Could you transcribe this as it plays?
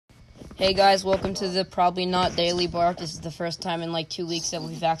Hey guys, welcome to the Probably Not Daily Bark. This is the first time in like 2 weeks that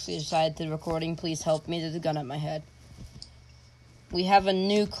we've actually decided to recording. Please help me. There's a gun at my head. We have a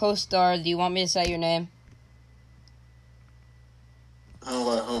new co-star. Do you want me to say your name?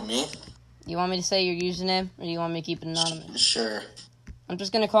 Who, me? You want me to say your username, or do you want me to keep it anonymous? Sure. I'm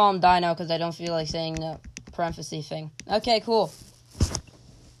just gonna call him Dino because I don't feel like saying the parenthesis thing. Okay, cool.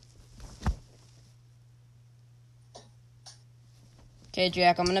 Okay,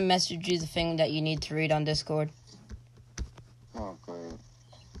 Jack, I'm gonna message you the thing that you need to read on Discord. Oh, great.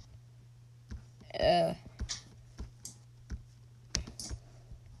 Uh,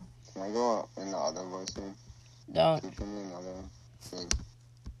 Can I go out in the other voice room? don't. Can you give me another thing?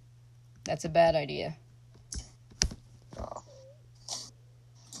 That's a bad idea. Oh.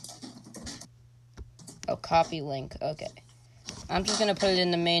 Oh, copy link. Okay. I'm just gonna put it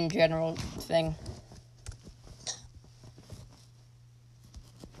in the main general thing.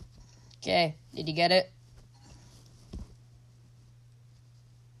 Okay, did you get it?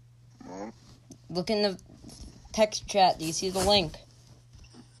 No? Look in the text chat. Do you see the link?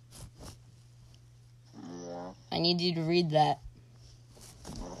 Yeah. I need you to read that.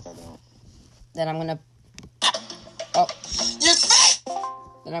 What if I don't? Then I'm gonna... Oh. Yes!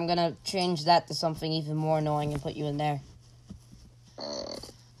 Then I'm gonna change that to something even more annoying and put you in there.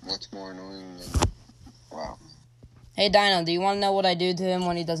 What's more annoying than... Wow. Hey, Dino, do you want to know what I do to him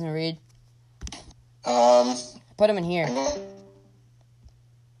when he doesn't read? Put him in here.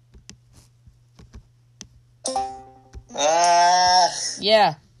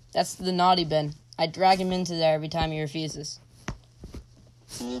 Yeah, that's the naughty bin. I drag him into there every time he refuses.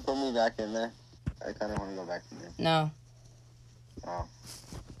 Can you put me back in there? I kind of want to go back in there. No. Oh.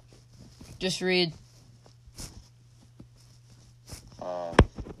 Just read. Why?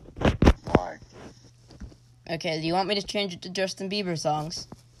 Okay, do you want me to change it to Justin Bieber songs?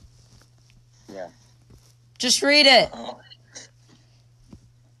 Yeah. Just read it. Oh.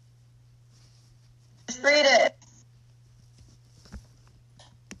 Just read it.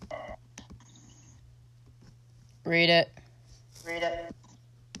 Read it. Read it.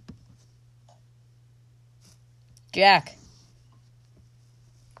 Jack.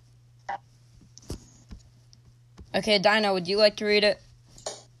 Okay, Dino, would you like to read it?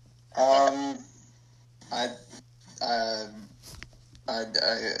 I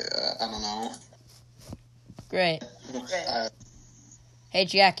don't know. Great. Hey,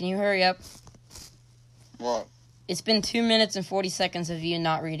 Jack, can you hurry up? What? It's been 2 minutes and 40 seconds of you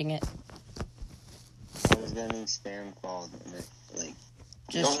not reading it. I was getting spam called and it, like...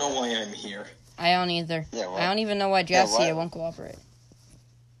 Just, don't know why I'm here. I don't either. Yeah, what? I don't even know why Jack's what? here won't cooperate.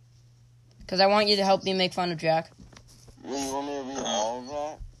 Because I want you to help me make fun of Jack. Wait, you want me to read all of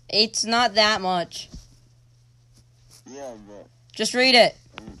that? It's not that much. Yeah, but... Just read it.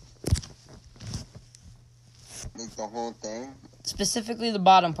 Like the whole thing? Specifically the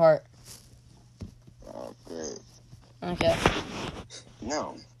bottom part. Oh, great. Okay.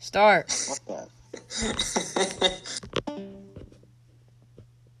 No. Start. What's that?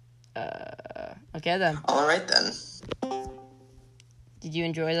 Okay then. Alright then. Did you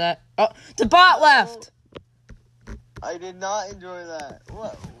enjoy that? Oh, the bot left! I did not enjoy that.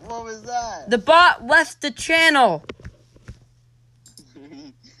 What was that? The bot left the channel!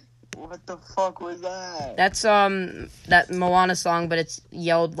 What the fuck was that? That's, that Moana song, but it's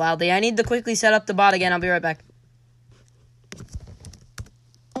yelled loudly. I need to quickly set up the bot again. I'll be right back.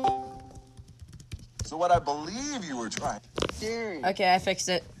 So what I believe you were trying... Scary. Okay, I fixed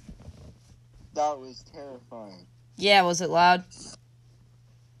it. That was terrifying. Yeah, was it loud?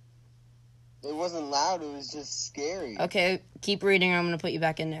 It wasn't loud, it was just scary. Okay, keep reading or I'm gonna put you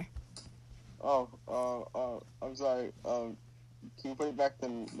back in there. I'm sorry. Can you put it back to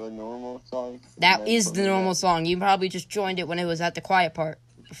the normal song? That is the normal song. You probably just joined it when it was at the quiet part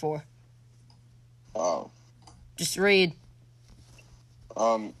before. Oh. Just read.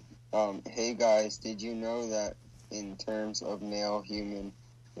 Hey guys, did you know that in terms of male human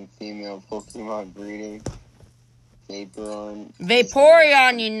and female Pokemon breeding, Vaporeon...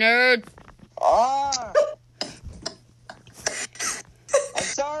 Vaporeon, you nerd! Ah! I'm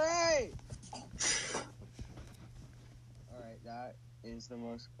sorry! Alright, that is the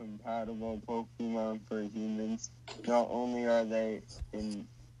most compatible Pokemon for humans. Not only are they in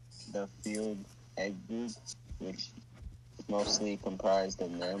the field egg group, which is mostly comprised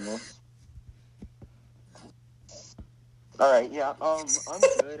of mammals. Alright, yeah, I'm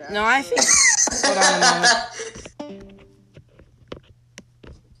good, actually. No, I think... Hold on a moment.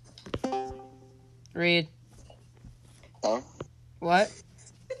 Read. Huh? What?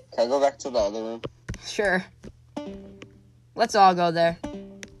 Can I go back to the other room? Sure. Let's all go there.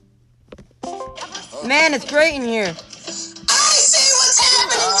 Man, it's great in here. I see what's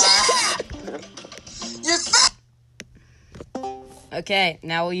happening, Jack! You're fat! Okay,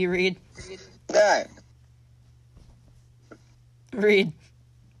 now will you read? Back. Read.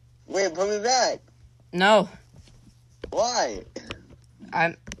 Wait, put me back. No. Why?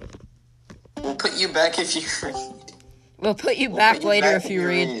 We'll put you back if you read. We'll put you We'll back put you later back if you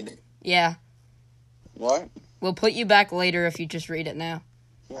read. Yeah. What? We'll put you back later if you just read it now.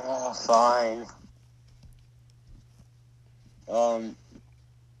 Oh, fine.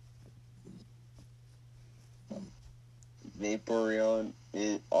 Vaporeon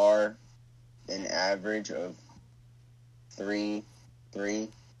are an average of 3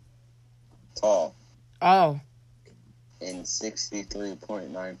 tall Oh, and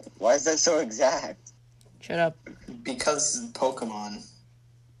 63.9. Why is that so exact? shut up. Because Pokemon.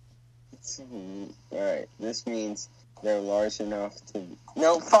 Alright, this means they're large enough to...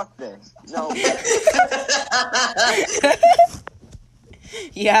 No, fuck this. No.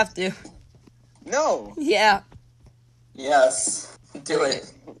 You have to. No. Yeah. Yes. Do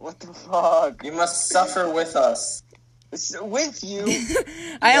it. What the fuck? You must suffer with us. With you?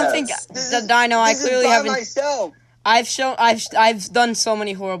 I don't think Yes. the Dino. I This clearly is by haven't. myself. I've done so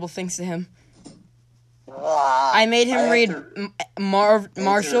many horrible things to him. I made him I have read to-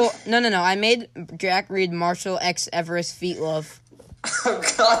 Marshall. No. I made Jack read Marshall X Everest Feet Love. Oh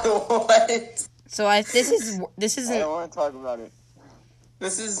God, what? So this I isn't. don't want to talk about it.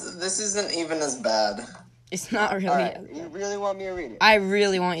 This isn't even as bad. It's not really. Alright, you really want me to read it? I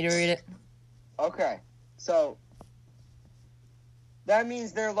really want you to read it. Okay, so that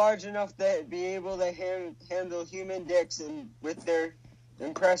means they're large enough to be able to handle human dicks, and with their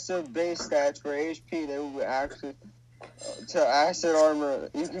impressive base stats for HP, they will actually to acid armor.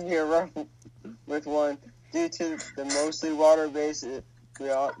 You can get rough with one due to the mostly water-based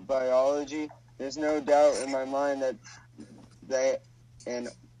biology. There's no doubt in my mind that they and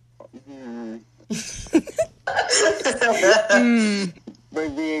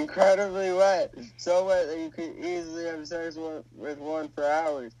would be incredibly wet, so wet that you could easily have sex with one for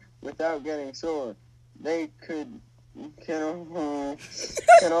hours without getting sore. They can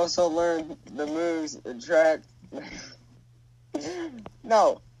also learn the moves, attract.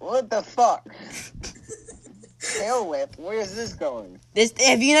 No, what the fuck? Tail whip? Where is this going?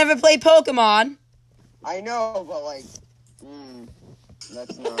 Have you never played Pokemon? I know, but like,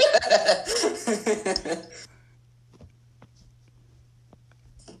 that's not.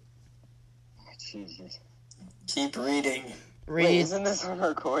 Jesus. Keep reading. Read. Wait, isn't this on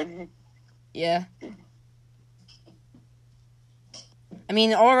recording? Yeah. I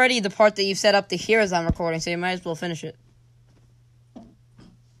mean, already the part that you've set up to hear is on recording, so you might as well finish it.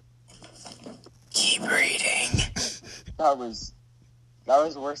 Keep reading. That was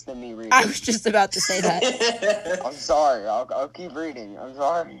worse than me reading. I was just about to say that. I'm sorry. I'll keep reading. I'm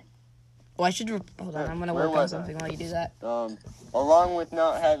sorry. Well, I should... Hold on, I'm going to Where work on was I? something while you do that. Along with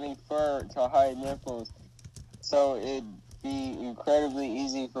not having fur to hide nipples, so it'd be incredibly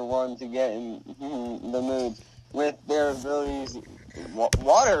easy for one to get in the mood with their abilities.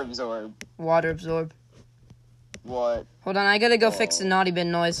 Water absorb. Water absorb. What? Hold on, I gotta go fix the naughty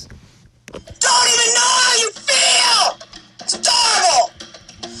bin noise. Don't even know how you feel! It's adorable!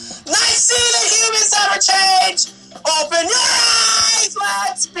 Nice seeing that humans never change! Open your eyes!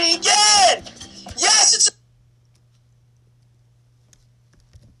 Let's begin! Yes, it's...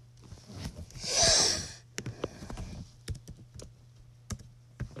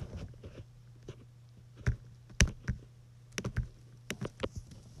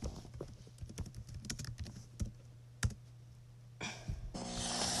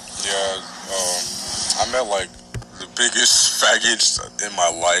 Yeah, I met like the biggest faggots in my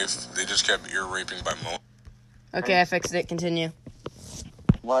life. They just kept ear raping by Mo. Okay, I fixed it. Continue.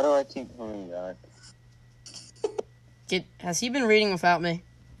 Why do I keep coming back? Has he been reading without me?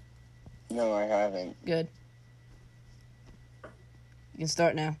 No, I haven't. Good. You can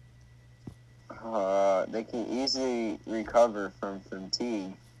start now. They can easily recover from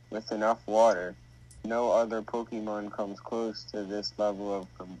fatigue with enough water. No other Pokemon comes close to this level of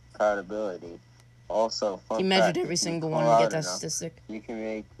compatibility. Also, fun He measured fact, every if you single pull one to out get that enough, statistic. You can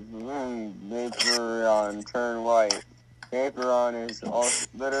make Vaporeon turn white. Vaporeon is also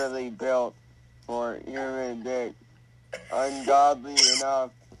literally built for human dick. Ungodly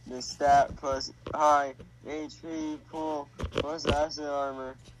enough, the stat plus high HP pool plus acid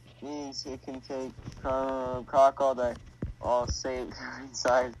armor means it can take cock all day. All safe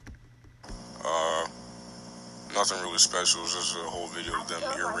inside. Nothing really special. It's just a whole video of them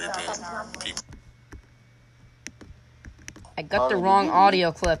ear raping people. I got the wrong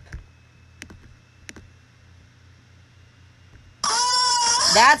audio clip.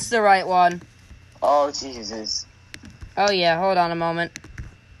 That's the right one. Oh, Jesus. Oh, yeah. Hold on a moment.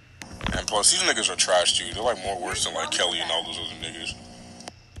 And plus, these niggas are trash too. They're like more worse than like Kelly and all those other niggas.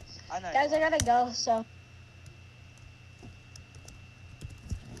 Guys, I gotta go, so.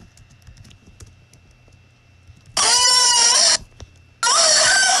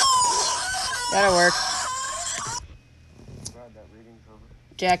 That'll work. Glad that reading's over.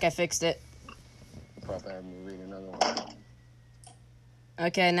 Jack, I fixed it. Probably have me read another one.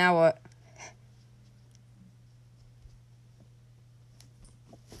 Okay, now what?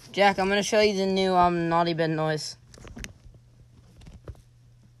 Jack, I'm gonna show you the new naughty bin noise.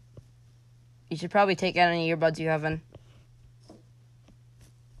 You should probably take out any earbuds you have in.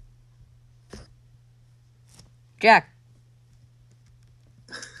 Jack.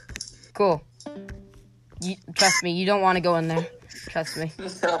 Cool. Trust me, you don't want to go in there. Trust me.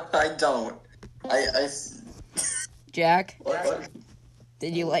 No, I don't. Jack, What?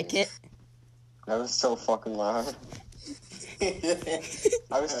 did you like it? That was so fucking loud.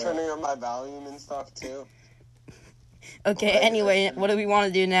 I was turning up my volume and stuff too. Okay, anyway, what do we want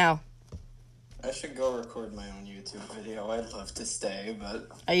to do now? I should go record my own YouTube video. I'd love to stay, but...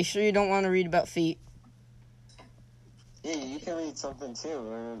 Are you sure you don't want to read about feet? Yeah, you can read something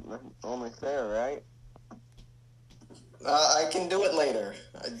too. Only fair, right? I can do it later.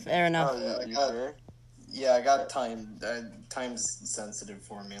 Fair enough. Oh, you sure? Yeah, I got time. Time's sensitive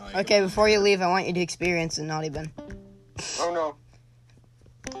for me. Like, Okay, before you leave, I want you to experience the naughty bin. Oh no.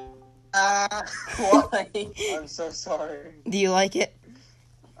 Why? I'm so sorry. Do you like it?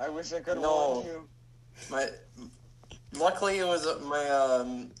 I wish I could have No. warned you. Luckily, it was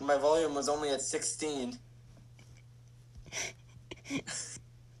my volume was only at 16.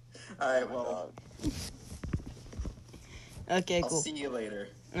 All right, well, Okay, I'll cool. see you later.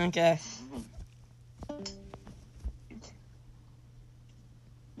 Okay.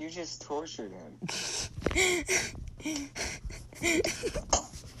 You just tortured him.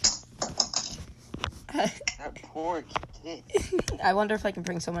 That poor kid. I wonder if I can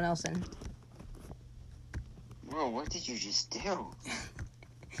bring someone else in. Bro, what did you just do?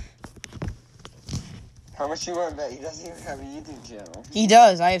 How much you want to bet? He doesn't even have a YouTube channel. He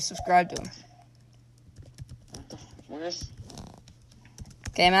does. I have subscribed to him. Where's...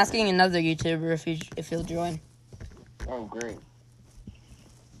 Okay, I'm asking another YouTuber if he'll join. Oh, great.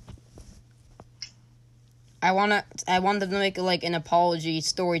 I wanted to make like an apology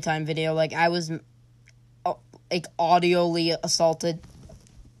story time video. Like I was, like audioly assaulted.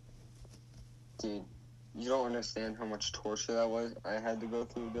 Dude, you don't understand how much torture that was. I had to go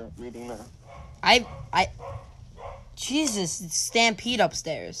through the reading that. Jesus, it's Stampede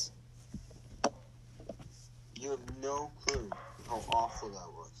upstairs. You have no clue how awful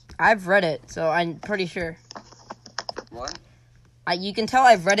that was. I've read it, so I'm pretty sure. What? You can tell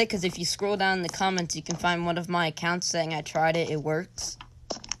I've read it because if you scroll down in the comments, you can find one of my accounts saying I tried it, it works.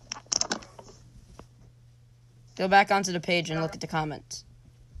 Go back onto the page and look at the comments.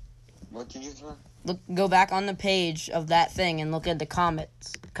 What did you say? Go back on the page of that thing and look at the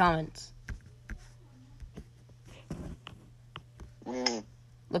comments. What do you mean?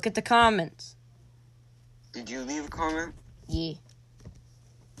 Look at the comments. Did you leave a comment? Yeah.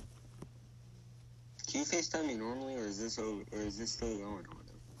 Can you FaceTime me normally, or is this over, or is this still going on?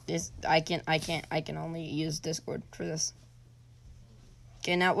 I can only use Discord for this.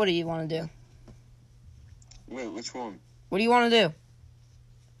 Okay, now what do you want to do? Wait, which one? What do you want to do?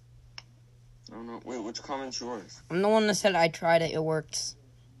 I don't know. Wait, which comment's yours? I'm the one that said I tried it, it works.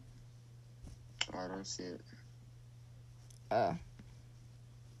 Oh, I don't see it.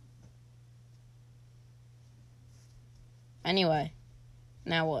 Anyway,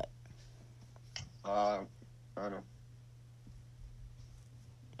 now what? I don't know.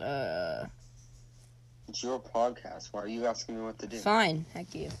 It's your podcast. Why are you asking me what to do? Fine,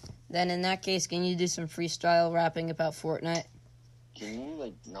 heck you. Then in that case, can you do some freestyle rapping about Fortnite? Can you,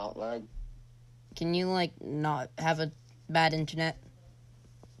 like, not lag? Can you, like, not have a bad internet?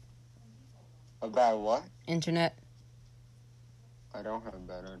 About what? Internet? I don't have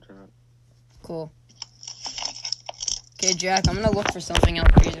bad internet. Cool. Okay, Jack, I'm gonna look for something else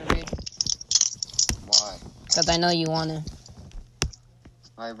for you to read. Why? Because I know you wanna.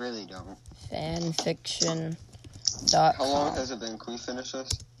 I really don't. Fanfiction.com. How long has it been? Can we finish this?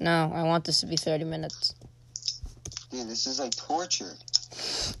 No, I want this to be 30 minutes. Dude, this is like torture.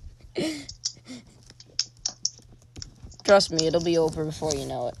 Trust me, it'll be over before you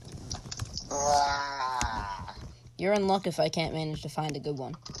know it. Ah. You're in luck if I can't manage to find a good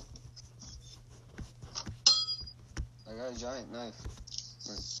one. I got a giant knife.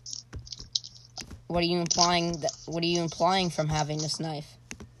 What are you implying from having this knife?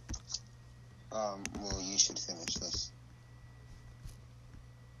 Well, you should finish this.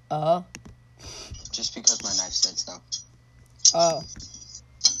 Oh. Just because my knife said so. Oh.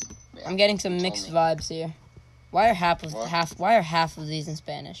 Yeah, I'm getting some you told mixed me. vibes here. Why are half of these in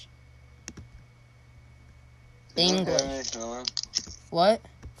Spanish? English. What?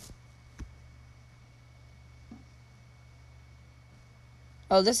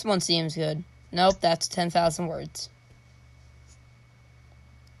 Oh, this one seems good. Nope, that's 10,000 words.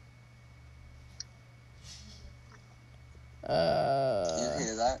 You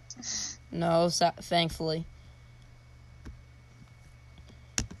hear that? No, thankfully.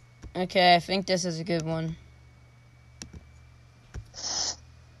 Okay, I think this is a good one.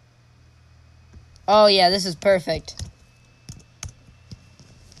 Oh, yeah, this is perfect.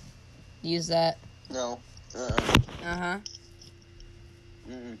 Use that. No. Uh-huh.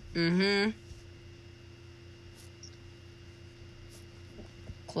 Mm-hmm.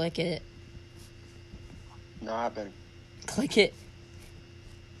 Click it. Not happen. Click it.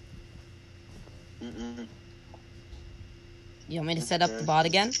 You want me to set up the bot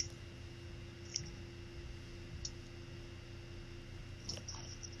again?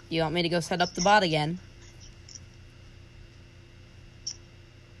 You want me to go set up the bot again?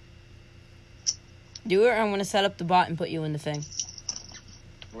 Do it, or I'm going to set up the bot and put you in the thing.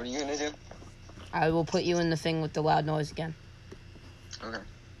 What are you gonna do? I will put you in the thing with the loud noise again. Okay.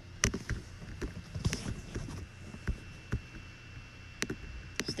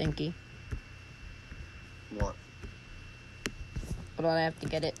 Stinky. What? Hold on, I have to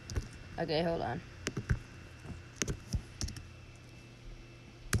get it. Okay, hold on.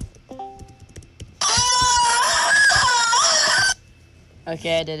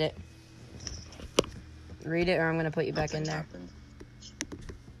 Okay, I did it. Read it, or I'm going to put you back in there. Happened.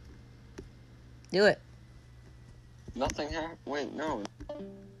 Do it. Nothing happened. Wait, no.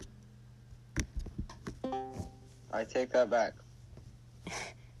 I take that back.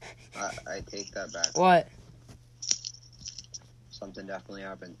 I take that back. What? Something definitely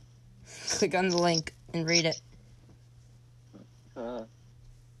happened. Click on the link and read it.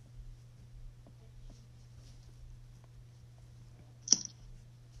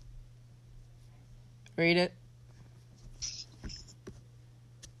 Read it.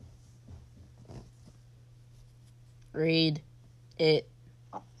 Read it.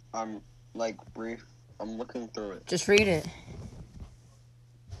 I'm like brief. I'm looking through it. Just read it.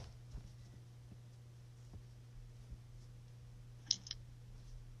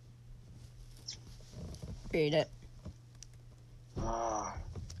 Read it. Ah.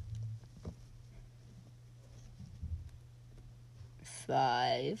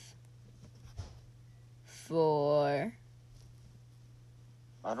 5, 4.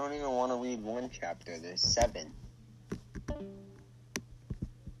 I don't even want to read one chapter. There's 7.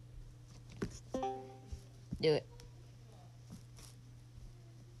 Do it.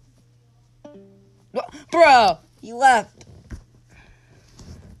 Bro, you left.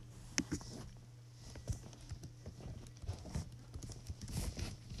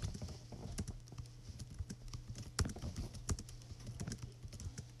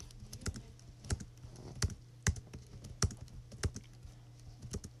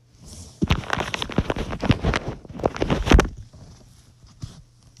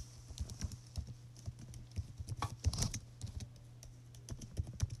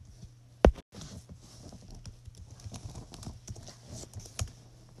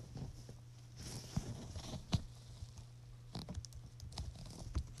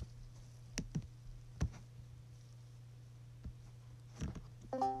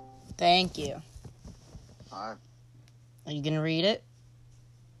 Thank you. Are Are you gonna read it?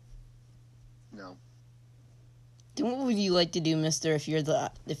 No. Then what would you like to do, Mister? If you're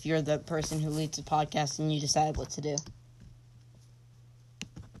the person who leads the podcast and you decide what to do?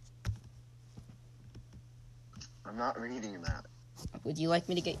 I'm not reading that. Would you like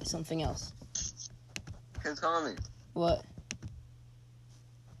me to get you something else? Hey, Tommy. What?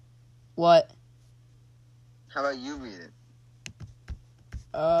 What? How about you read it?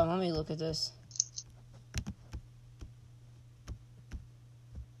 Let me look at this.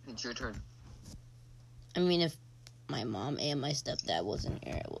 It's your turn. I mean, if my mom and my stepdad wasn't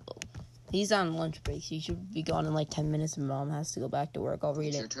here, he's on lunch break. He should be gone in like 10 minutes, and Mom has to go back to work. I'll read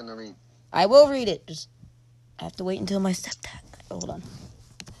It's it. your turn to read. I will read it. Just I have to wait until my stepdad. Hold on.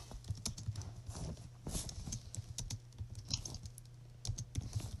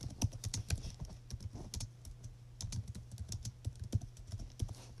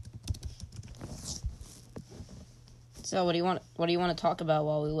 So, what do you want? What do you want to talk about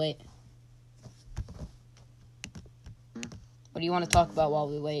while we wait? What do you want to talk about while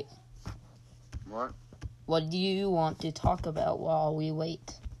we wait? What? What do you want to talk about while we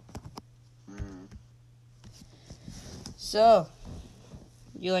wait? So,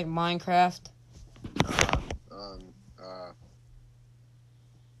 you like Minecraft?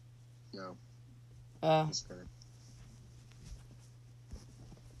 No. Oh. Just kidding.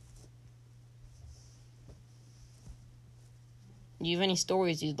 Do you have any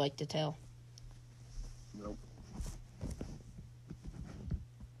stories you'd like to tell? Nope.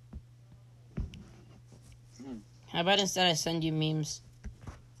 How about instead I send you memes?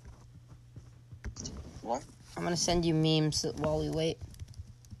 What? I'm gonna send you memes while we wait.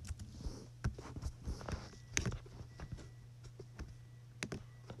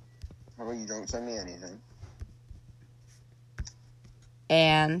 How about you don't send me anything?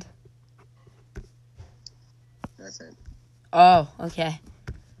 And? That's it. Oh, okay.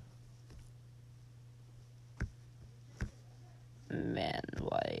 Man,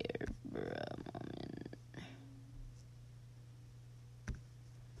 wire, moment.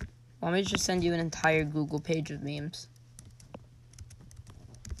 Want me to just send you an entire Google page of memes?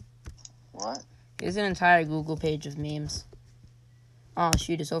 What? Here's an entire Google page of memes. Oh,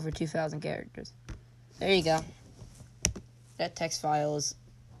 shoot, it's over 2,000 characters. There you go. That text file is...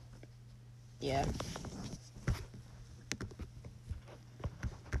 Yeah.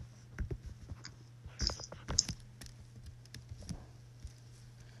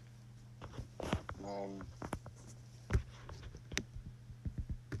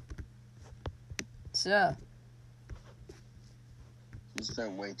 So, You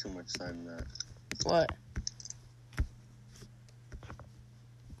spent way too much time in that. what?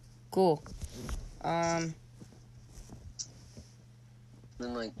 Cool. It's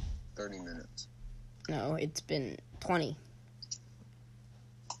been like 30 minutes. No, it's been 20.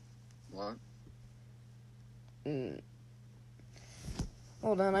 What?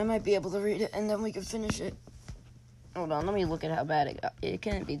 Hold on, I might be able to read it, and then we can finish it. Hold on, let me look at how bad it got. It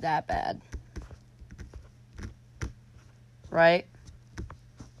can't be that bad. Right?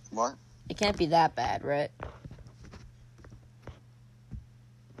 What? It can't be that bad, right?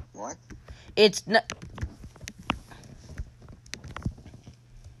 What? It's not...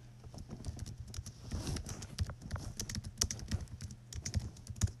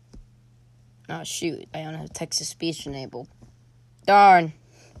 Oh, shoot. I don't have text-to-speech enabled. Darn.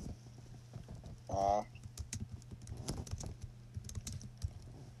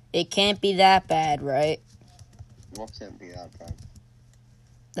 It can't be that bad, right? What can't be that bad?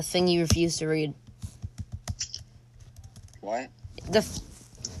 The thing you refuse to read. What?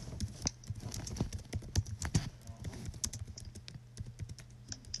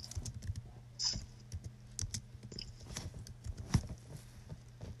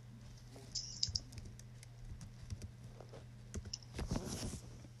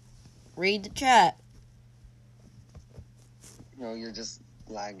 Read the chat. No, you're just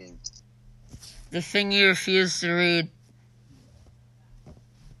lagging. The thing you refuse to read.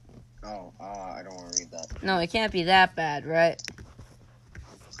 Oh, I don't want to read that. No, it can't be that bad, right?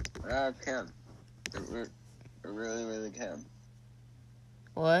 It can. It really, really can.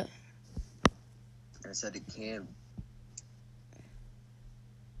 What? I said it can.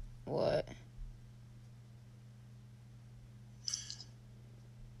 What?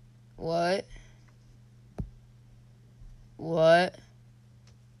 What? What?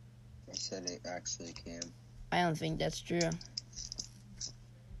 I said it actually can. I don't think that's true.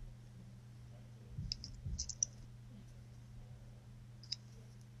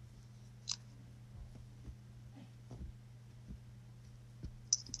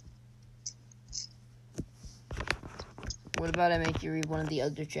 What about I make you read one of the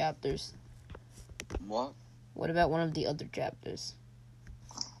other chapters? What? What about one of the other chapters?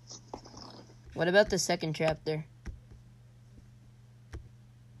 What about the second chapter?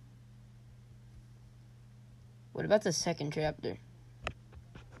 What about the second chapter?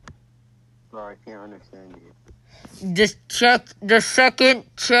 Bro, I can't understand you. Just check the second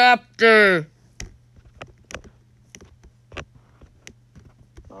chapter.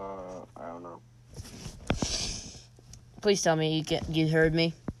 I don't know. Please tell me you heard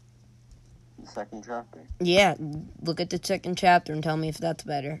me. The second chapter? Yeah, look at the second chapter and tell me if that's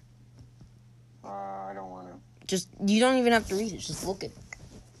better. I don't want to. You don't even have to read it. Just look at it.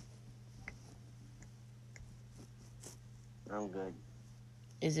 I'm good.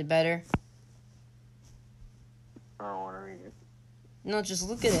 Is it better? I don't want to read it. No, just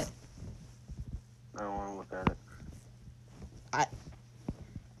look at it. I don't want to look at it.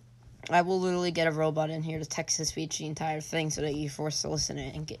 I will literally get a robot in here to text-to-speech the entire thing so that you're forced to listen to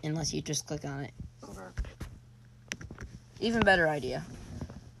it unless you just click on it. Okay. Even better idea.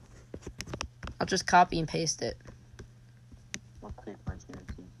 I'll just copy and paste it. I'll take my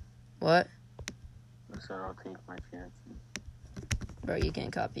chances. What? I said I'll take my chances. Bro, you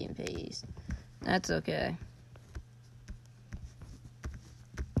can't copy and paste. That's okay.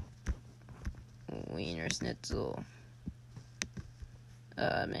 Wiener Schnitzel.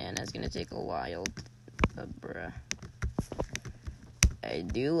 Man, that's gonna take a while. Bruh. I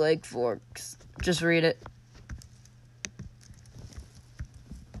do like forks. Just read it.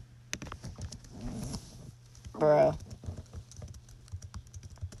 Bro.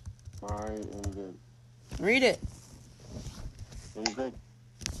 Alright, I'm good. Read it. I'm good.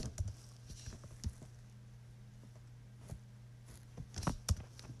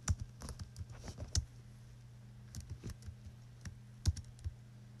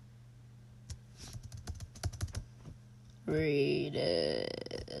 Read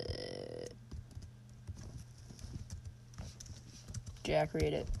it. Jack,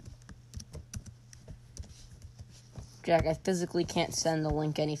 read it. Jack, I physically can't send the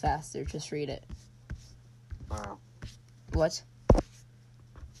link any faster. Just read it. Wow. What?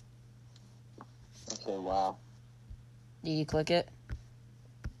 Okay, wow. Did you click it?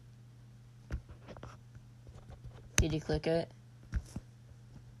 Did you click it?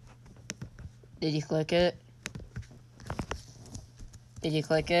 Did you click it? Did you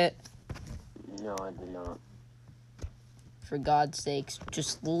click it? No, I did not. For God's sakes,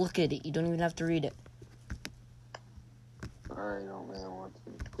 just look at it. You don't even have to read it. Alright, I don't really want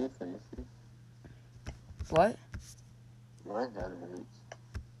to. Please finish it. What? My head hurts.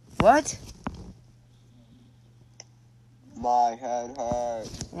 What? My head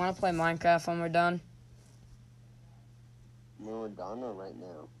hurts. Want to play Minecraft when we're done? When we're done or right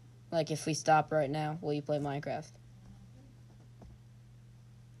now? Like, if we stop right now, will you play Minecraft?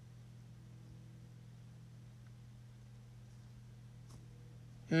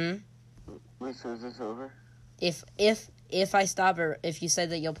 Wait, so is this over? If I stop it, if you say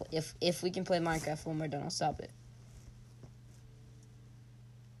that you'll, if we can play Minecraft when we're done, I'll stop it.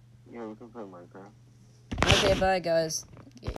 Yeah, we can play Minecraft. Okay, bye guys.